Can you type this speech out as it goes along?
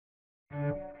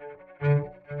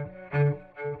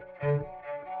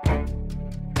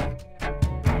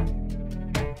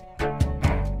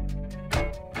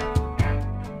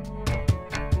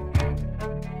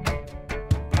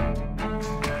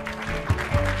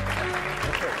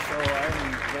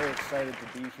excited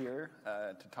to be here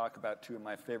to talk about two of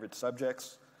my favorite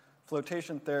subjects,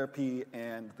 flotation therapy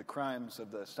and the crimes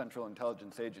of the Central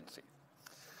Intelligence Agency.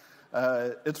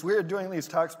 It's weird doing these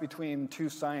talks between two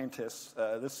scientists.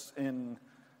 This, in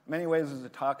many ways, is a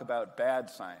talk about bad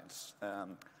science.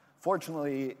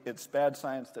 Fortunately, it's bad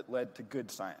science that led to good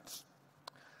science.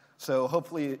 So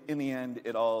hopefully, in the end,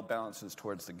 it all balances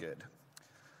towards the good.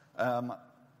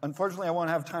 Unfortunately, I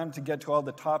won't have time to get to all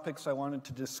the topics I wanted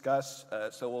to discuss,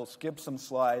 so we'll skip some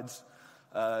slides.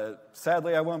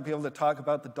 Sadly, I won't be able to talk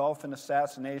about the dolphin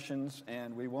assassinations,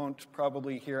 and we won't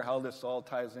probably hear how this all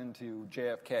ties into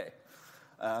JFK.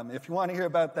 If you want to hear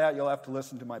about that, you'll have to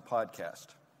listen to my podcast.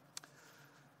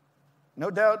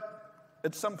 No doubt,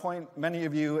 at some point, many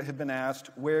of you have been asked,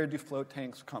 where do float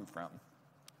tanks come from?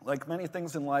 Like many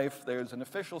things in life, there's an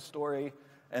official story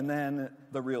and then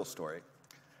the real story.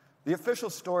 The official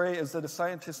story is that a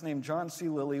scientist named John C.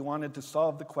 Lilly wanted to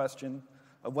solve the question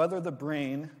of whether the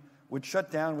brain would shut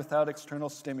down without external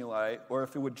stimuli or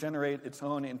if it would generate its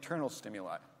own internal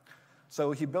stimuli.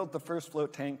 So he built the first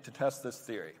float tank to test this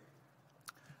theory.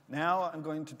 Now I'm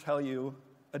going to tell you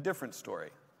a different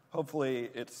story. Hopefully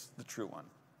it's the true one.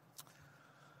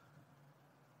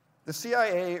 The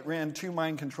CIA ran two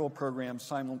mind control programs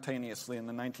simultaneously in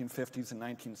the 1950s and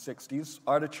 1960s,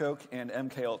 Artichoke and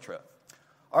MKUltra.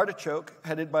 Artichoke,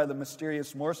 headed by the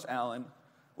mysterious Morse Allen,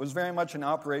 was very much an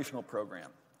operational program.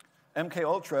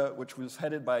 MKUltra, which was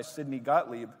headed by Sidney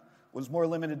Gottlieb, was more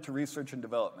limited to research and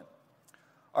development.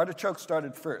 Artichoke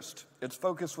started first. Its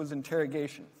focus was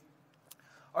interrogation.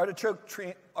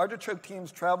 Artichoke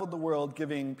teams traveled the world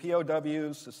giving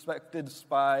POWs, suspected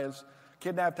spies,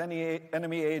 kidnapped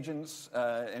enemy agents,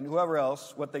 and whoever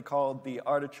else what they called the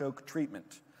Artichoke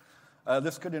treatment.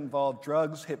 This could involve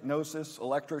drugs, hypnosis,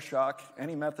 electroshock,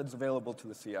 any methods available to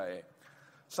the CIA.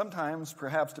 Sometimes,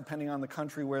 perhaps depending on the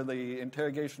country where the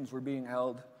interrogations were being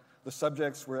held, the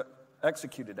subjects were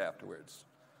executed afterwards.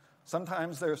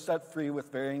 Sometimes they were set free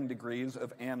with varying degrees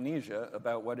of amnesia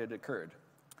about what had occurred.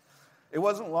 It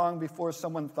wasn't long before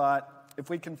someone thought, if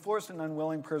we can force an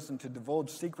unwilling person to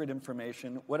divulge secret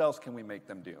information, what else can we make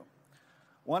them do?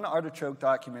 One Artichoke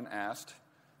document asked,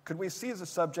 could we seize a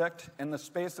subject in the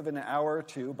space of an hour or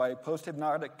two by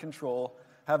post-hypnotic control,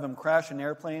 have him crash an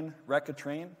airplane, wreck a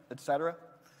train, etc.?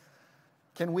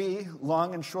 Can we,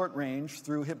 long and short range,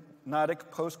 through hypnotic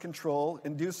post-control,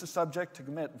 induce the subject to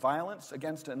commit violence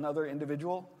against another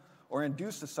individual, or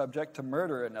induce the subject to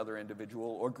murder another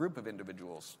individual or group of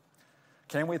individuals?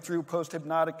 Can we, through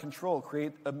post-hypnotic control,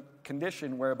 create a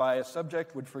condition whereby a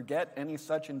subject would forget any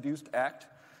such induced act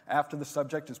after the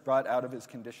subject is brought out of his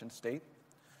conditioned state?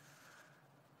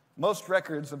 Most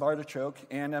records of Artichoke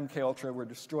and MKUltra were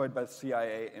destroyed by the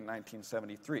CIA in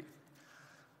 1973.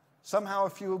 Somehow a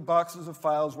few boxes of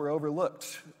files were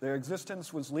overlooked. Their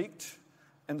existence was leaked,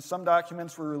 and some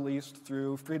documents were released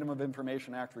through Freedom of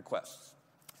Information Act requests.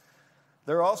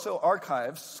 There are also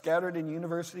archives scattered in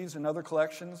universities and other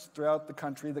collections throughout the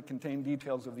country that contain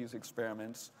details of these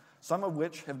experiments, some of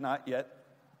which have not yet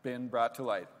been brought to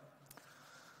light.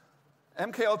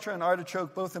 MKUltra and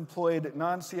Artichoke both employed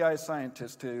non-CIA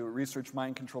scientists to research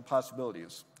mind control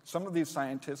possibilities. Some of these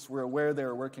scientists were aware they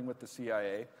were working with the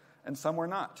CIA, and some were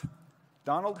not.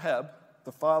 Donald Hebb,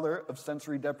 the father of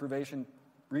sensory deprivation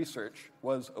research,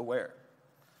 was aware.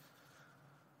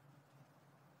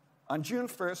 On June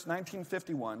 1st,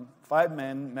 1951, 5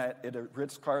 men met at a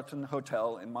Ritz-Carlton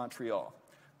hotel in Montreal.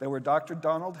 They were Dr.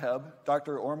 Donald Hebb,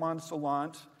 Dr. Ormond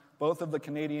Solant, both of the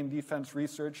Canadian Defence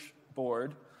Research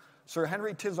Board, Sir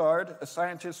Henry Tizard, a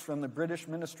scientist from the British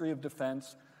Ministry of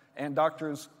Defense, and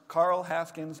Drs. Carl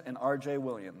Haskins and R.J.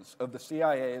 Williams of the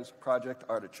CIA's Project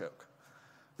Artichoke.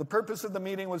 The purpose of the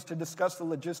meeting was to discuss the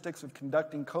logistics of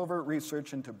conducting covert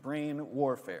research into brain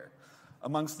warfare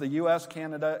amongst the U.S.,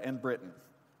 Canada, and Britain.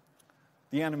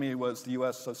 The enemy was the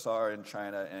USSR and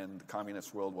China and the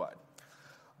communists worldwide.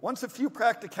 Once a few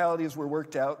practicalities were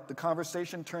worked out, the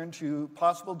conversation turned to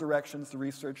possible directions the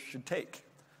research should take.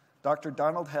 Dr.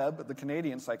 Donald Hebb, the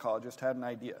Canadian psychologist, had an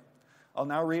idea. I'll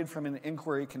now read from an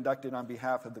inquiry conducted on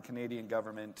behalf of the Canadian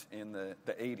government in the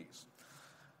 80s.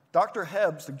 Dr.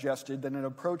 Hebb suggested that an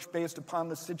approach based upon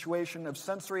the situation of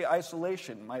sensory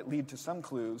isolation might lead to some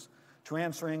clues to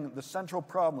answering the central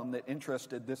problem that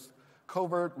interested this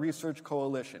covert research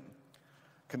coalition: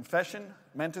 confession,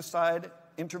 menticide,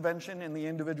 intervention in the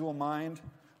individual mind,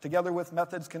 together with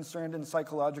methods concerned in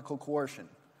psychological coercion.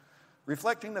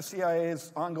 Reflecting the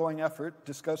CIA's ongoing effort,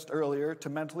 discussed earlier, to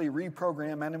mentally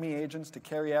reprogram enemy agents to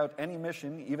carry out any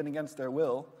mission, even against their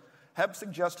will, Hebb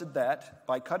suggested that,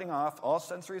 by cutting off all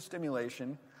sensory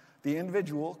stimulation, the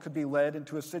individual could be led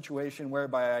into a situation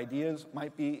whereby ideas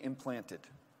might be implanted.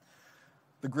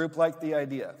 The group liked the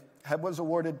idea. Hebb was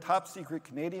awarded top-secret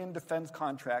Canadian Defence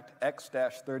Contract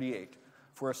X-38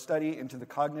 for a study into the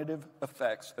cognitive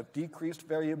effects of decreased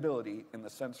variability in the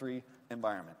sensory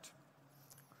environment.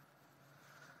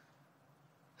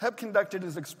 Hebb conducted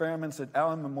his experiments at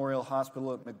Allen Memorial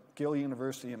Hospital at McGill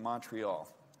University in Montreal.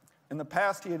 In the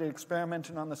past, he had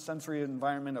experimented on the sensory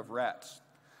environment of rats.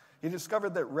 He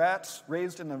discovered that rats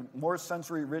raised in a more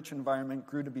sensory-rich environment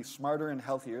grew to be smarter and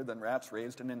healthier than rats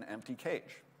raised in an empty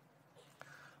cage.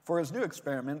 For his new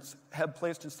experiments, Hebb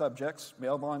placed his subjects,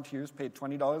 male volunteers paid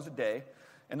 $20 a day,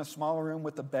 in a small room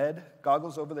with a bed,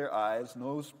 goggles over their eyes,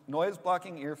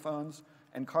 noise-blocking earphones,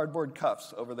 and cardboard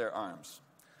cuffs over their arms.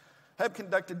 Hebb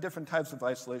conducted different types of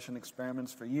isolation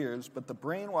experiments for years, but the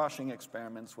brainwashing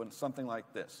experiments went something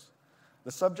like this.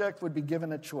 The subject would be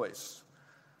given a choice.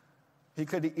 He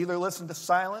could either listen to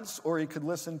silence or he could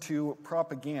listen to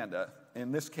propaganda.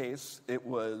 In this case, it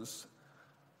was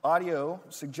audio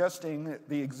suggesting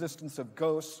the existence of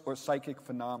ghosts or psychic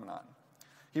phenomenon.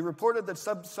 He reported that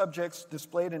subjects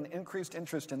displayed an increased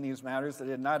interest in these matters that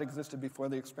had not existed before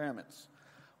the experiments.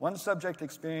 One subject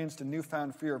experienced a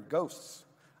newfound fear of ghosts.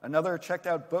 Another checked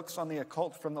out books on the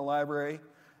occult from the library,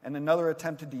 and another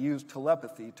attempted to use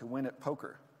telepathy to win at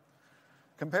poker.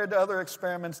 Compared to other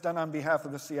experiments done on behalf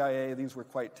of the CIA, these were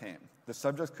quite tame. The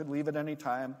subjects could leave at any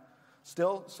time.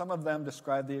 Still, some of them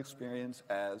described the experience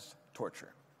as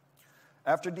torture.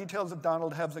 After details of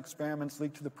Donald Hebb's experiments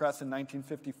leaked to the press in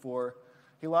 1954,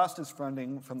 he lost his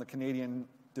funding from the Canadian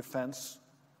Defence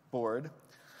Board,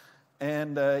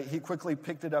 and he quickly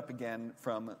picked it up again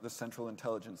from the Central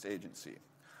Intelligence Agency.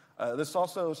 This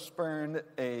also spurred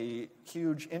a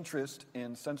huge interest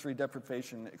in sensory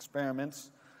deprivation experiments,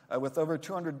 with over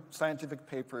 200 scientific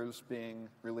papers being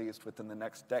released within the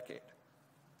next decade.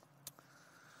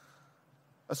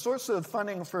 A source of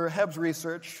funding for Hebb's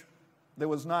research that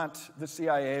was not the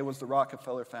CIA was the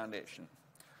Rockefeller Foundation.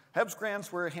 Hebb's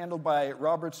grants were handled by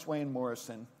Robert Swain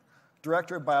Morrison,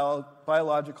 Director of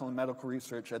Biological and Medical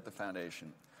Research at the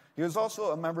Foundation. He was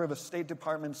also a member of a State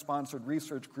Department-sponsored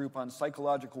research group on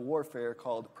psychological warfare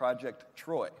called Project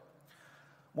Troy.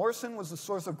 Morrison was the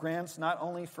source of grants not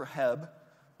only for Hebb,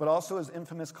 but also his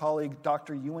infamous colleague,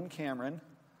 Dr. Ewan Cameron,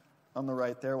 on the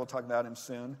right there, we'll talk about him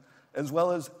soon, as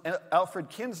well as Alfred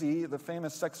Kinsey, the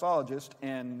famous sexologist,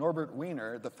 and Norbert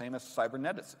Wiener, the famous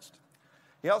cyberneticist.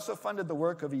 He also funded the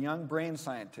work of a young brain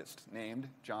scientist named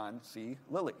John C.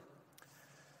 Lilly.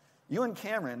 Ewan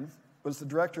Cameron was the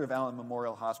director of Allen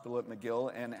Memorial Hospital at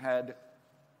McGill and had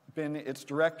been its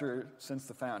director since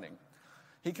the founding.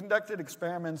 He conducted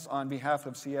experiments on behalf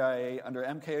of CIA under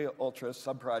MKUltra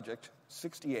subproject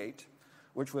 68,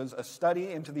 which was a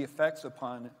study into the effects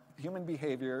upon human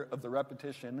behavior of the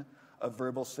repetition of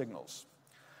verbal signals.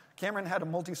 Cameron had a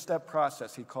multi-step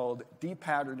process he called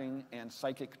depatterning and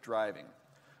psychic driving.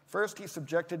 First, he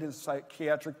subjected his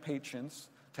psychiatric patients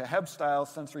to Hebb-style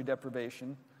sensory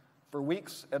deprivation for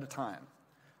weeks at a time.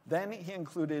 Then he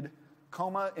included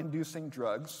coma-inducing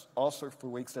drugs, also for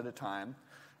weeks at a time,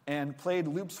 and played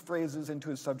loops phrases into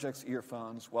his subjects'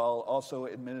 earphones while also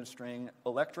administering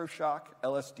electroshock,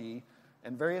 LSD,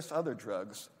 and various other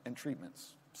drugs and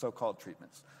treatments, so-called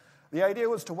treatments. The idea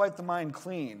was to wipe the mind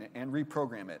clean and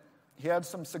reprogram it. He had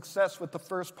some success with the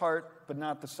first part, but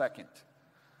not the second.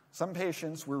 Some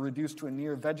patients were reduced to a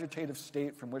near vegetative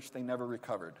state from which they never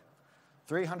recovered.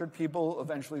 300 people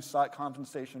eventually sought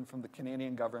compensation from the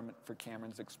Canadian government for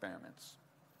Cameron's experiments.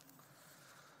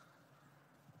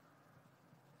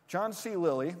 John C.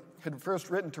 Lilly had first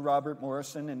written to Robert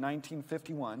Morrison in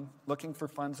 1951 looking for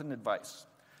funds and advice.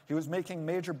 He was making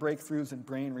major breakthroughs in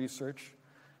brain research,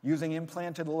 using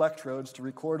implanted electrodes to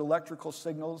record electrical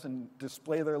signals and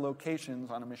display their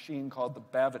locations on a machine called the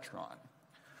Bavitron.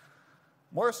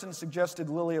 Morrison suggested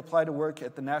Lilly apply to work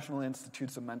at the National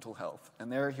Institutes of Mental Health, and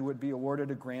there he would be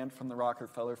awarded a grant from the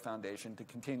Rockefeller Foundation to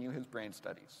continue his brain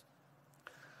studies.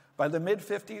 By the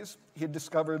mid-50s, he had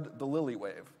discovered the Lilly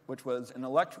wave, which was an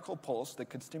electrical pulse that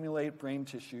could stimulate brain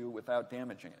tissue without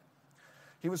damaging it.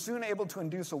 He was soon able to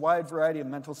induce a wide variety of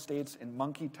mental states in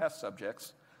monkey test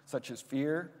subjects, such as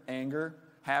fear, anger,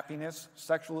 happiness,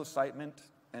 sexual excitement,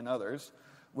 and others,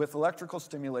 with electrical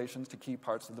stimulations to key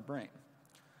parts of the brain.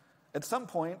 At some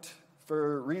point,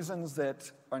 for reasons that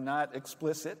are not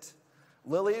explicit,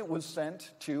 Lilly was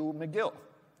sent to McGill.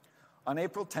 On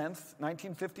April 10th,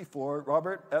 1954,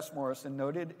 Robert S. Morrison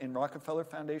noted in Rockefeller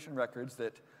Foundation records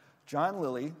that John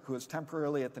Lilly, who is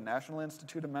temporarily at the National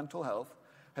Institute of Mental Health,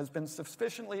 has been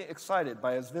sufficiently excited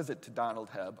by his visit to Donald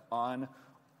Hebb on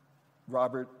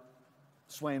Robert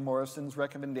Swain Morrison's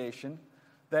recommendation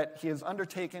that he has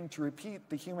undertaken to repeat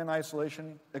the human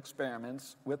isolation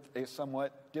experiments with a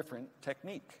somewhat different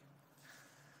technique.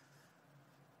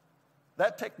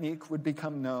 That technique would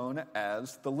become known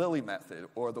as the Lilly method,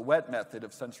 or the wet method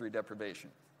of sensory deprivation.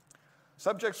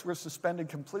 Subjects were suspended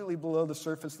completely below the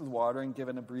surface of the water and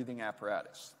given a breathing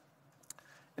apparatus.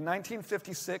 In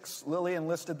 1956, Lilly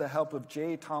enlisted the help of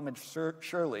J. Talmadge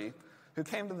Shirley, who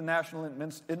came to the National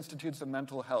Institutes of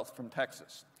Mental Health from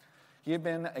Texas. He had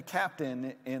been a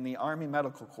captain in the Army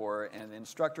Medical Corps and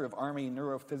instructor of Army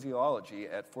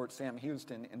neurophysiology at Fort Sam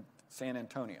Houston in San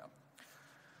Antonio.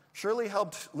 Shirley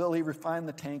helped Lilly refine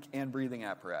the tank and breathing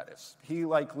apparatus. He,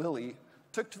 like Lilly,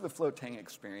 took to the float tank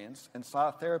experience and saw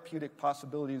therapeutic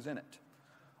possibilities in it.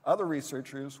 Other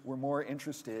researchers were more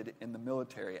interested in the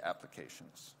military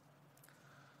applications.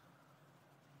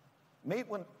 In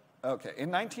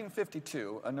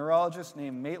 1952, a neurologist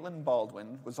named Maitland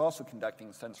Baldwin was also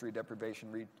conducting sensory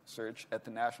deprivation research at the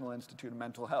National Institute of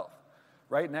Mental Health,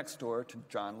 right next door to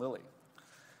John Lilly.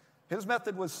 His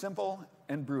method was simple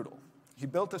and brutal. He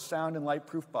built a sound and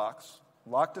light-proof box,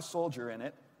 locked a soldier in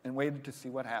it, and waited to see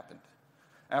what happened.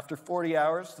 After 40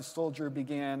 hours, the soldier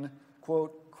began,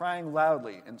 quote, crying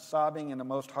loudly and sobbing in a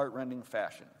most heart-rending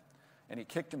fashion, and he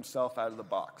kicked himself out of the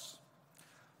box.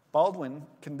 Baldwin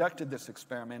conducted this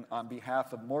experiment on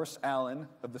behalf of Morse Allen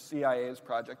of the CIA's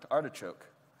Project Artichoke.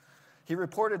 He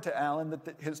reported to Allen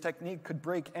that his technique could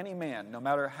break any man, no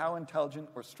matter how intelligent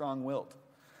or strong-willed,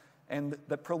 and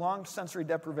that prolonged sensory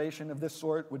deprivation of this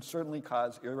sort would certainly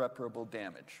cause irreparable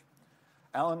damage.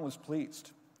 Allen was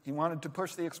pleased. He wanted to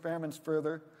push the experiments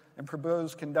further and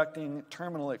proposed conducting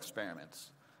terminal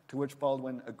experiments, to which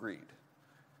Baldwin agreed,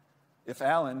 if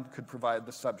Allen could provide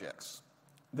the subjects.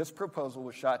 This proposal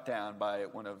was shot down by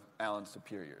one of Allen's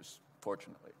superiors,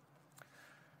 fortunately.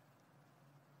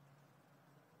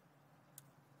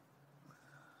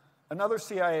 Another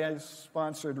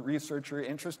CIA-sponsored researcher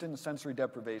interested in sensory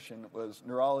deprivation was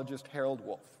neurologist Harold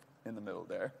Wolff, in the middle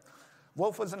there.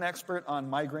 Wolff was an expert on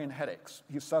migraine headaches.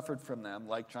 He suffered from them,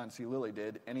 like John C. Lilly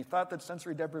did, and he thought that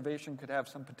sensory deprivation could have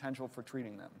some potential for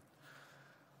treating them.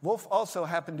 Wolff also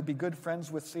happened to be good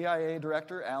friends with CIA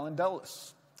Director Allen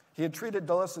Dulles. He had treated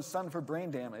Dulles' son for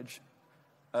brain damage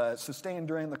sustained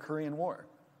during the Korean War.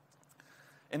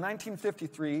 In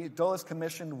 1953, Dulles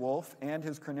commissioned Wolff and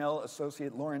his Cornell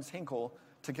associate Lawrence Hinkle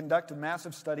to conduct a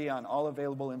massive study on all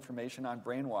available information on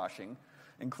brainwashing,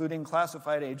 including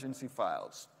classified agency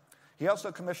files. He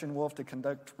also commissioned Wolff to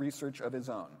conduct research of his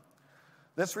own.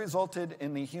 This resulted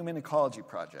in the Human Ecology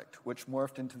Project, which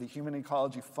morphed into the Human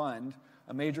Ecology Fund,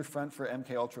 a major front for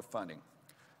MKUltra funding.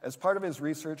 As part of his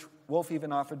research, Wolff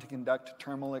even offered to conduct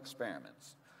terminal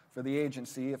experiments for the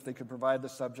agency if they could provide the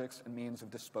subjects and means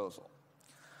of disposal.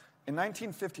 In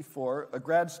 1954, a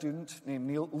grad student named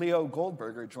Leo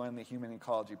Goldberger joined the Human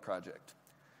Ecology Project.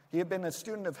 He had been a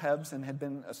student of Hebb's and had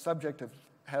been a subject of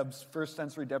Hebb's first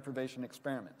sensory deprivation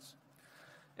experiments.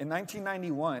 In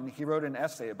 1991, he wrote an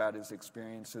essay about his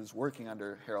experiences working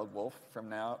under Harold Wolff,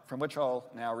 from which I'll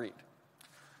now read.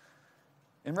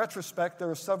 In retrospect, there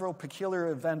were several peculiar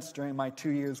events during my 2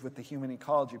 years with the Human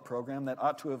Ecology program that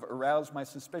ought to have aroused my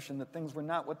suspicion that things were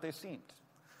not what they seemed.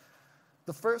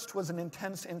 The first was an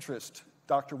intense interest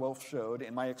Dr. Wolff showed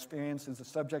in my experience as a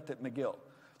subject at McGill,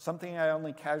 something I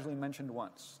only casually mentioned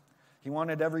once. He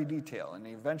wanted every detail, and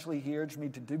eventually he urged me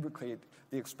to duplicate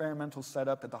the experimental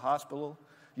setup at the hospital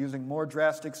using more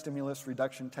drastic stimulus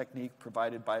reduction technique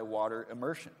provided by water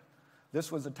immersion.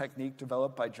 This was a technique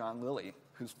developed by John Lilly,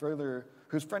 whose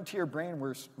frontier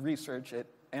brain research at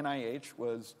NIH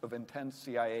was of intense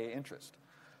CIA interest,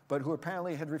 but who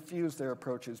apparently had refused their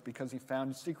approaches because he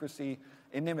found secrecy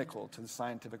inimical to the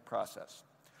scientific process.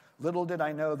 Little did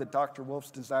I know that Dr.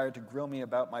 Wolff's desire to grill me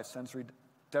about my sensory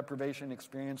deprivation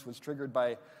experience was triggered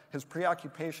by his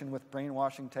preoccupation with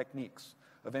brainwashing techniques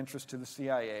of interest to the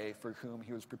CIA, for whom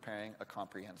he was preparing a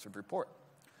comprehensive report.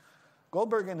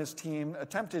 Goldberg and his team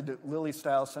attempted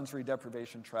Lilly-style sensory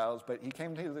deprivation trials, but he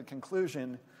came to the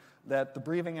conclusion that the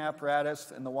breathing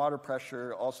apparatus and the water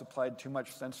pressure all supplied too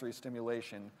much sensory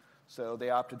stimulation, so they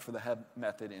opted for the Hebb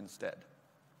method instead.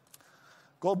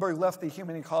 Goldberg left the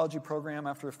Human Ecology program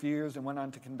after a few years and went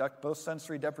on to conduct both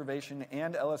sensory deprivation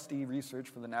and LSD research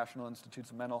for the National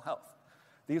Institutes of Mental Health.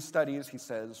 These studies, he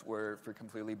says, were for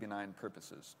completely benign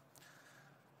purposes.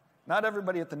 Not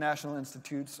everybody at the National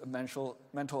Institutes of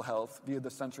Mental Health viewed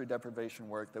the sensory deprivation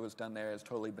work that was done there as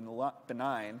totally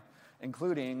benign,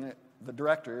 including the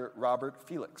director, Robert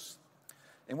Felix.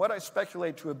 In what I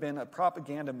speculate to have been a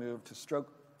propaganda move to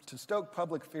stoke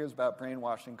public fears about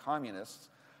brainwashing communists,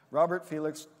 Robert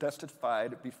Felix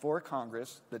testified before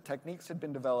Congress that techniques had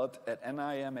been developed at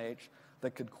NIMH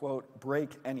that could, quote, break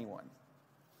anyone.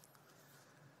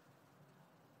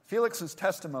 Felix's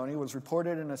testimony was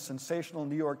reported in a sensational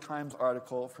New York Times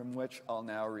article from which I'll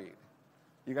now read.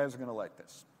 You guys are going to like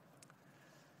this.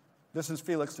 This is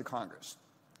Felix to Congress.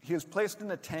 "He is placed in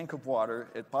a tank of water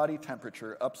at body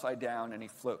temperature, upside down, and he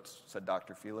floats," said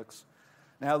Dr. Felix.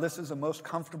 "Now, this is a most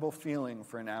comfortable feeling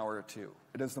for an hour or two.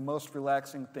 It is the most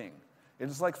relaxing thing. It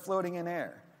is like floating in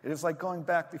air. It is like going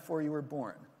back before you were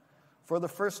born. For the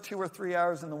first 2 or 3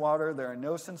 hours in the water, there are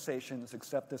no sensations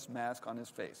except this mask on his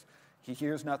face. He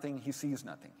hears nothing, he sees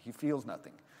nothing, he feels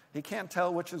nothing. He can't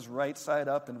tell which is right side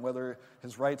up and whether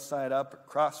his right side up or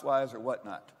crosswise or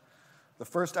whatnot. The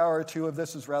first hour or two of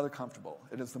this is rather comfortable.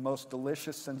 It is the most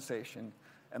delicious sensation,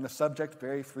 and the subject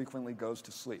very frequently goes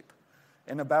to sleep.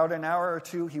 In about an hour or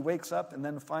two, he wakes up and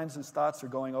then finds his thoughts are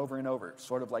going over and over,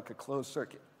 sort of like a closed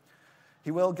circuit. He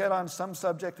will get on some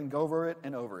subject and go over it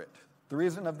and over it. The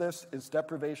reason of this is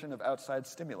deprivation of outside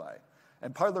stimuli.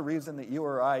 And part of the reason that you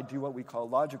or I do what we call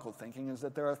logical thinking is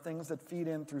that there are things that feed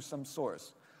in through some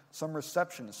source, some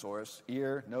reception source,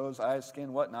 ear, nose, eyes,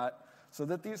 skin, whatnot, so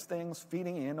that these things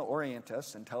feeding in orient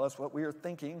us and tell us what we are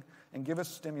thinking and give us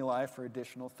stimuli for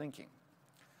additional thinking."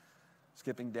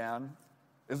 Skipping down.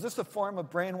 "Is this a form of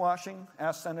brainwashing?"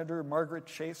 asked Senator Margaret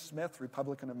Chase Smith,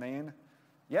 Republican of Maine.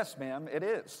 "Yes, ma'am, it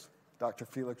is," Dr.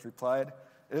 Felix replied.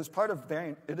 It is part of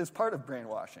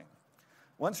brainwashing.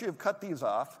 Once you have cut these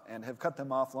off, and have cut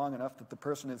them off long enough that the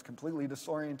person is completely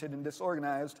disoriented and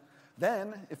disorganized,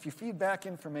 then, if you feed back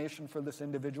information for this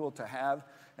individual to have,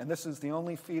 and this is the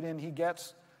only feed-in he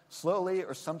gets, slowly,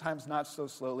 or sometimes not so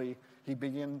slowly, he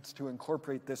begins to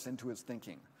incorporate this into his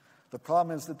thinking. The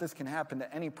problem is that this can happen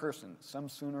to any person, some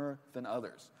sooner than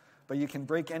others. But you can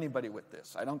break anybody with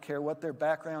this. I don't care what their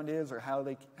background is or how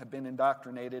they have been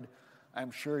indoctrinated.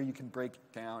 I'm sure you can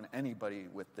break down anybody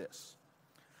with this.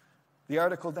 The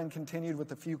article then continued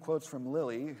with a few quotes from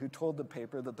Lilly, who told the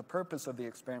paper that the purpose of the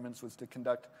experiments was to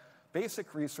conduct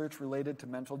basic research related to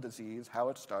mental disease, how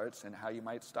it starts, and how you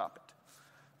might stop it.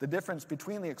 The difference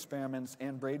between the experiments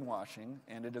and brainwashing,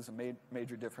 and it is a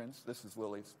major difference, this is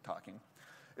Lilly's talking,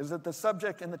 is that the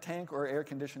subject in the tank or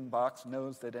air-conditioned box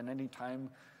knows that at any time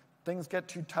things get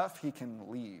too tough, he can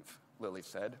leave, Lilly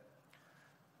said.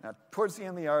 Now, towards the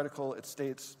end of the article, it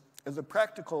states, "As a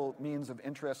practical means of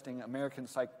interesting American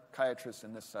psychiatrists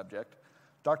in this subject,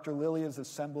 Dr. Lilly is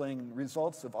assembling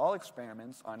results of all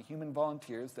experiments on human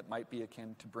volunteers that might be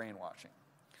akin to brainwashing."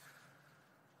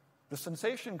 The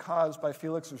sensation caused by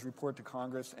Felix's report to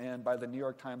Congress and by the New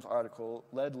York Times article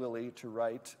led Lilly to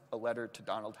write a letter to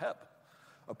Donald Hebb,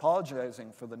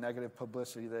 apologizing for the negative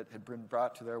publicity that had been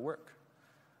brought to their work.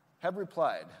 Hebb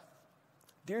replied,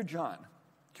 "Dear John,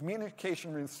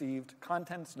 communication received,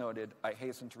 contents noted, I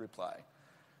hasten to reply.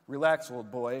 Relax,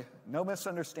 old boy, no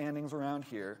misunderstandings around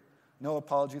here, no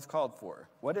apologies called for.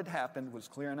 What had happened was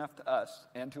clear enough to us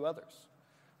and to others.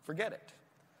 Forget it."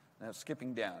 Now,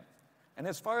 skipping down. "And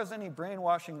as far as any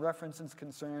brainwashing reference is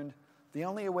concerned, the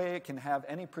only way it can have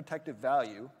any protective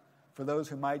value for those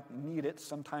who might need it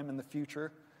sometime in the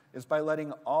future is by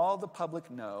letting all the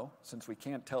public know, since we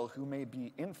can't tell who may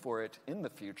be in for it in the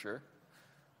future,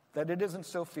 that it isn't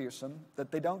so fearsome,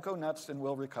 that they don't go nuts and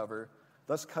will recover,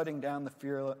 thus cutting down the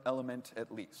fear element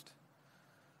at least.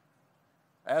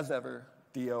 As ever,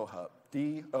 D.O.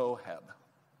 Hebb.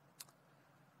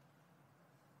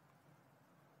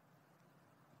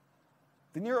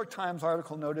 The New York Times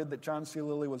article noted that John C.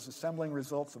 Lilly was assembling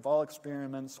results of all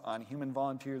experiments on human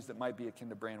volunteers that might be akin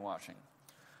to brainwashing.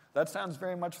 That sounds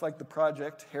very much like the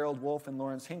project Harold Wolff and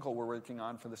Lawrence Hinkle were working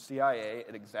on for the CIA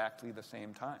at exactly the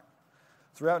same time.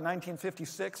 Throughout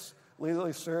 1956,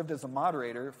 Lilly served as a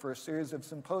moderator for a series of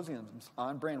symposiums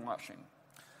on brainwashing.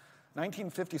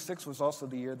 1956 was also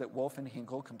the year that Wolff and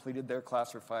Hinkle completed their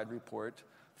classified report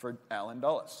for Allen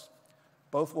Dulles.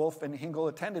 Both Wolff and Hinkle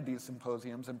attended these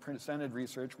symposiums and presented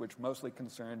research which mostly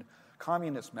concerned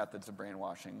communist methods of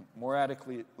brainwashing, more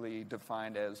adequately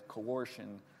defined as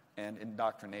coercion and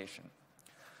indoctrination.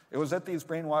 It was at these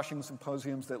brainwashing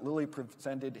symposiums that Lilly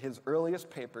presented his earliest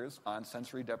papers on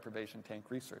sensory deprivation tank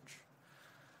research.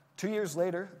 2 years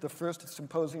later, the first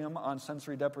symposium on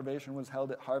sensory deprivation was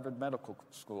held at Harvard Medical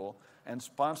School and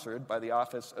sponsored by the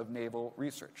Office of Naval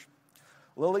Research.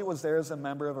 Lilly was there as a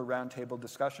member of a roundtable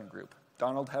discussion group.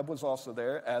 Donald Hebb was also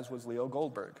there, as was Leo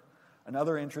Goldberg.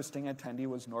 Another interesting attendee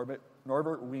was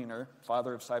Norbert Wiener,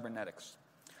 father of cybernetics.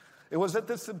 It was at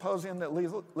this symposium that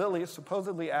Lilly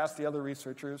supposedly asked the other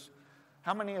researchers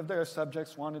how many of their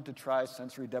subjects wanted to try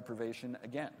sensory deprivation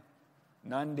again.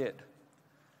 None did.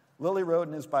 Lilly wrote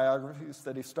in his biographies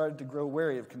that he started to grow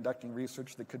wary of conducting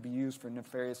research that could be used for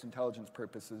nefarious intelligence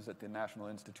purposes at the National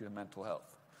Institute of Mental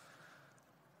Health.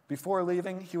 Before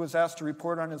leaving, he was asked to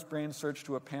report on his brain search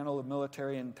to a panel of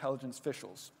military intelligence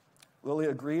officials. Lilly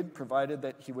agreed, provided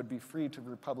that he would be free to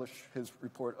republish his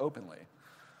report openly.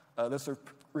 This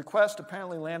request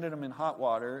apparently landed him in hot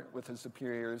water with his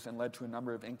superiors and led to a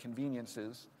number of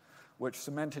inconveniences, which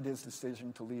cemented his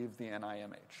decision to leave the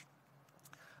NIMH.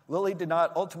 Lilly did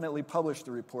not ultimately publish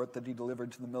the report that he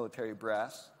delivered to the military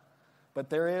brass, but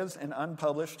there is an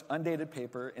unpublished, undated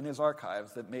paper in his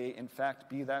archives that may in fact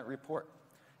be that report,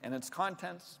 and its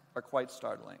contents are quite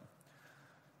startling.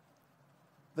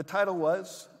 The title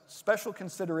was Special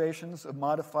Considerations of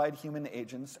Modified Human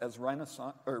Agents as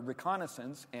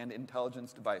Reconnaissance and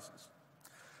Intelligence Devices.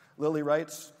 Lilly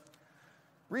writes,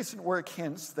 recent work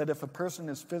hints that if a person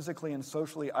is physically and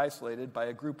socially isolated by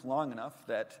a group long enough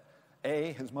that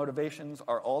A, his motivations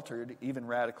are altered, even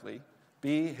radically,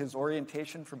 B, his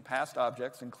orientation from past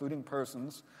objects, including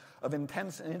persons, of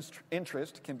intense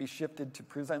interest can be shifted to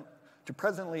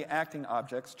presently acting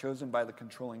objects chosen by the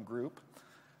controlling group,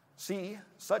 C,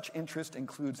 such interest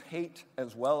includes hate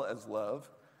as well as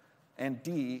love, and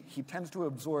D, he tends to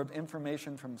absorb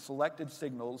information from selected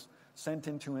signals sent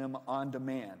into him on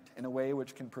demand in a way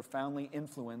which can profoundly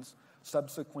influence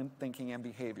subsequent thinking and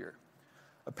behavior.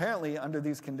 Apparently, under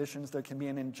these conditions, there can be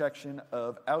an injection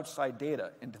of outside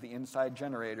data into the inside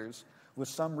generators with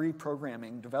some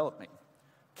reprogramming developing.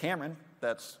 Cameron,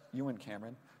 that's Ewan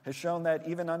Cameron, has shown that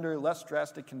even under less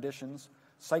drastic conditions,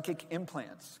 psychic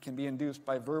implants can be induced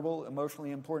by verbal, emotionally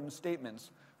important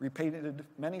statements repeated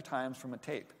many times from a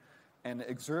tape and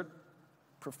exert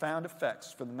profound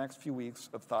effects for the next few weeks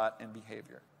of thought and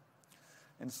behavior.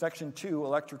 In Section 2,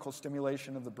 Electrical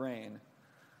Stimulation of the Brain,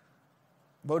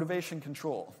 motivation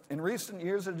control. In recent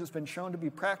years, it has been shown to be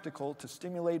practical to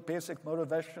stimulate basic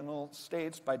motivational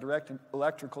states by direct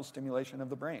electrical stimulation of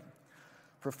the brain.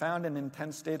 Profound and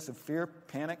intense states of fear,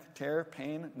 panic, terror,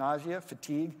 pain, nausea,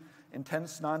 fatigue,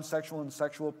 intense non-sexual and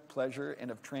sexual pleasure, and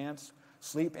of trance,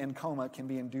 sleep, and coma can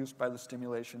be induced by the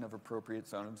stimulation of appropriate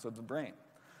zones of the brain.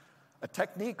 A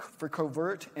technique for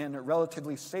covert and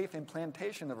relatively safe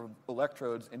implantation of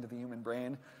electrodes into the human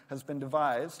brain has been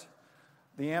devised.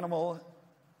 The animal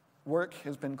work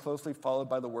has been closely followed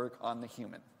by the work on the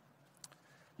human.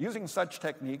 Using such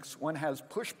techniques, one has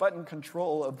push-button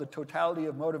control of the totality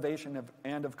of motivation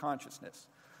and of consciousness.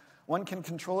 One can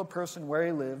control a person where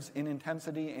he lives in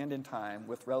intensity and in time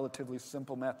with relatively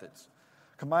simple methods.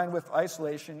 Combined with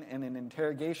isolation and an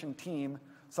interrogation team,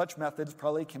 such methods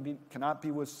probably cannot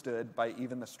be withstood by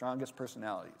even the strongest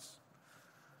personalities.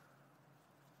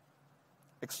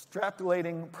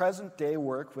 Extrapolating present-day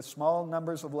work with small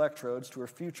numbers of electrodes to a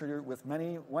future with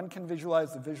many, one can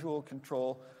visualize the visual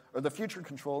control or the future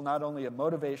control not only of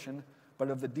motivation, but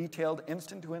of the detailed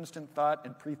instant-to-instant thought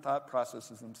and pre-thought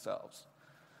processes themselves.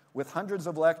 With hundreds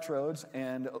of electrodes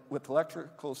and with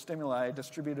electrical stimuli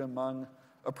distributed among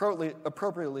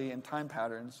appropriately in time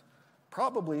patterns,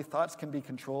 probably thoughts can be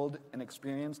controlled and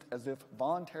experienced as if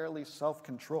voluntarily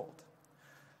self-controlled.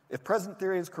 If present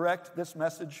theory is correct, this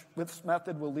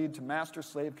method will lead to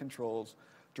master-slave controls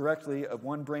directly of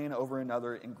one brain over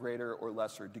another in greater or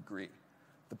lesser degree.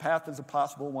 The path is a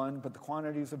possible one, but the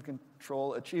quantities of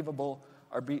control achievable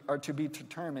are to be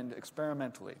determined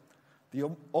experimentally.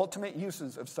 The ultimate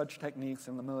uses of such techniques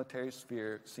in the military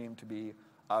sphere seem to be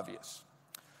obvious.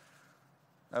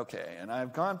 Okay, and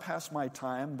I've gone past my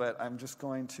time, but I'm just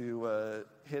going to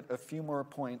hit a few more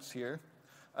points here.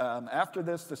 After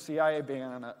this, the CIA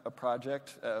began a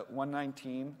project,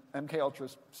 119,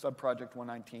 MKUltra Subproject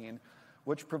 119,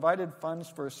 which provided funds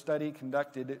for a study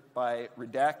conducted by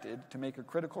Redacted to make a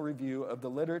critical review of the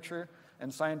literature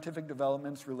and scientific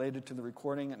developments related to the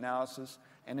recording, analysis,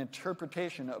 and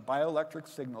interpretation of bioelectric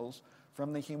signals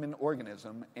from the human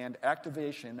organism and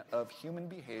activation of human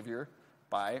behavior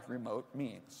by remote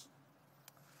means.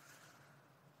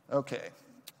 Okay.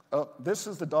 Oh, this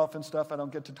is the dolphin stuff I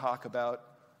don't get to talk about.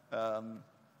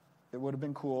 It would have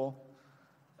been cool.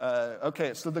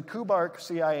 Okay, so the Kubark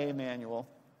CIA manual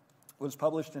was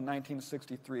published in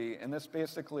 1963, and this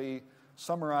basically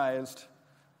summarized,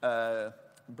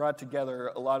 brought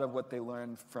together a lot of what they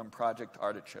learned from Project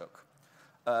Artichoke.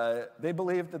 They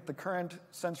believed that the current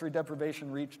sensory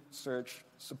deprivation research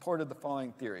supported the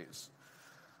following theories.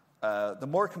 The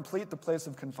more complete the place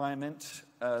of confinement,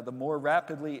 the more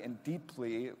rapidly and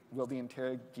deeply will the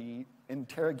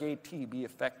interrogatee be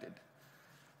affected.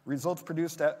 Results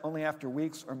produced only after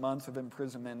weeks or months of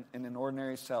imprisonment in an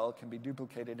ordinary cell can be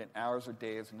duplicated in hours or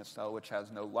days in a cell which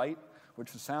has no light,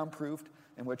 which is soundproofed,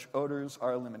 in which odors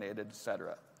are eliminated,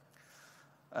 etc.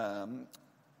 An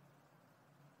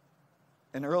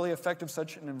early effect of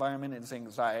such an environment is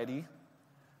anxiety.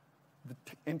 The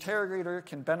interrogator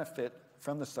can benefit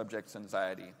from the subject's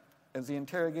anxiety. As the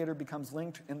interrogator becomes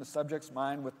linked in the subject's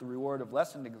mind with the reward of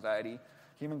lessened anxiety,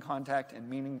 human contact, and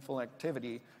meaningful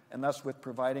activity, and thus with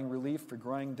providing relief for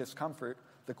growing discomfort,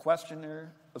 the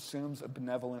questioner assumes a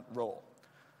benevolent role.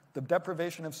 The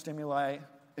deprivation of stimuli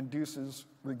induces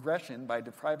regression by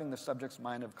depriving the subject's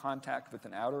mind of contact with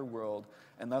an outer world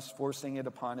and thus forcing it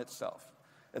upon itself.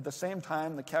 At the same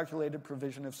time, the calculated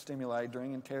provision of stimuli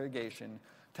during interrogation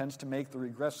tends to make the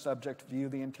regressed subject view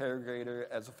the interrogator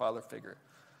as a father figure.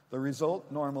 The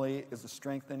result, normally, is a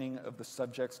strengthening of the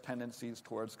subject's tendencies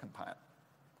towards compliance.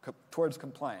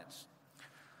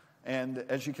 And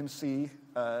as you can see,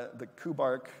 the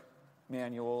Kubark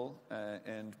manual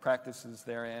and practices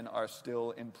therein are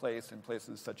still in place in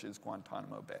places such as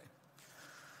Guantanamo Bay.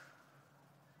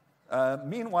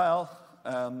 Meanwhile,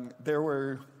 there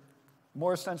were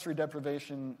more sensory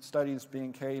deprivation studies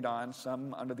being carried on,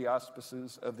 some under the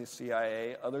auspices of the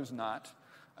CIA, others not.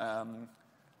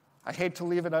 I hate to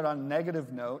leave it on a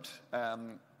negative note,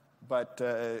 but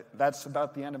that's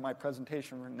about the end of my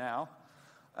presentation for now.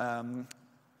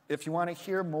 If you want to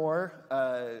hear more,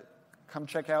 come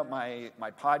check out my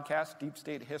podcast, Deep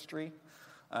State History,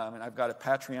 and I've got a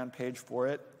Patreon page for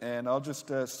it. And I'll just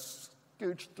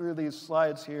scooch through these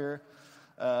slides here.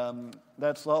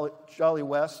 That's Jolly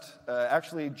West.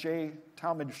 Actually, J.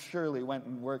 Talmadge Shirley went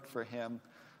and worked for him.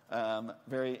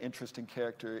 Very interesting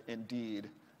character indeed.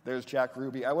 There's Jack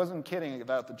Ruby. I wasn't kidding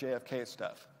about the JFK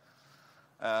stuff.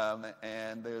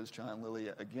 And there's John Lilly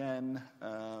again.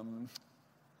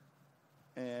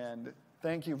 And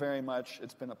thank you very much.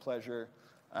 It's been a pleasure.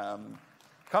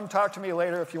 Come talk to me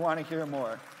later if you want to hear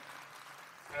more.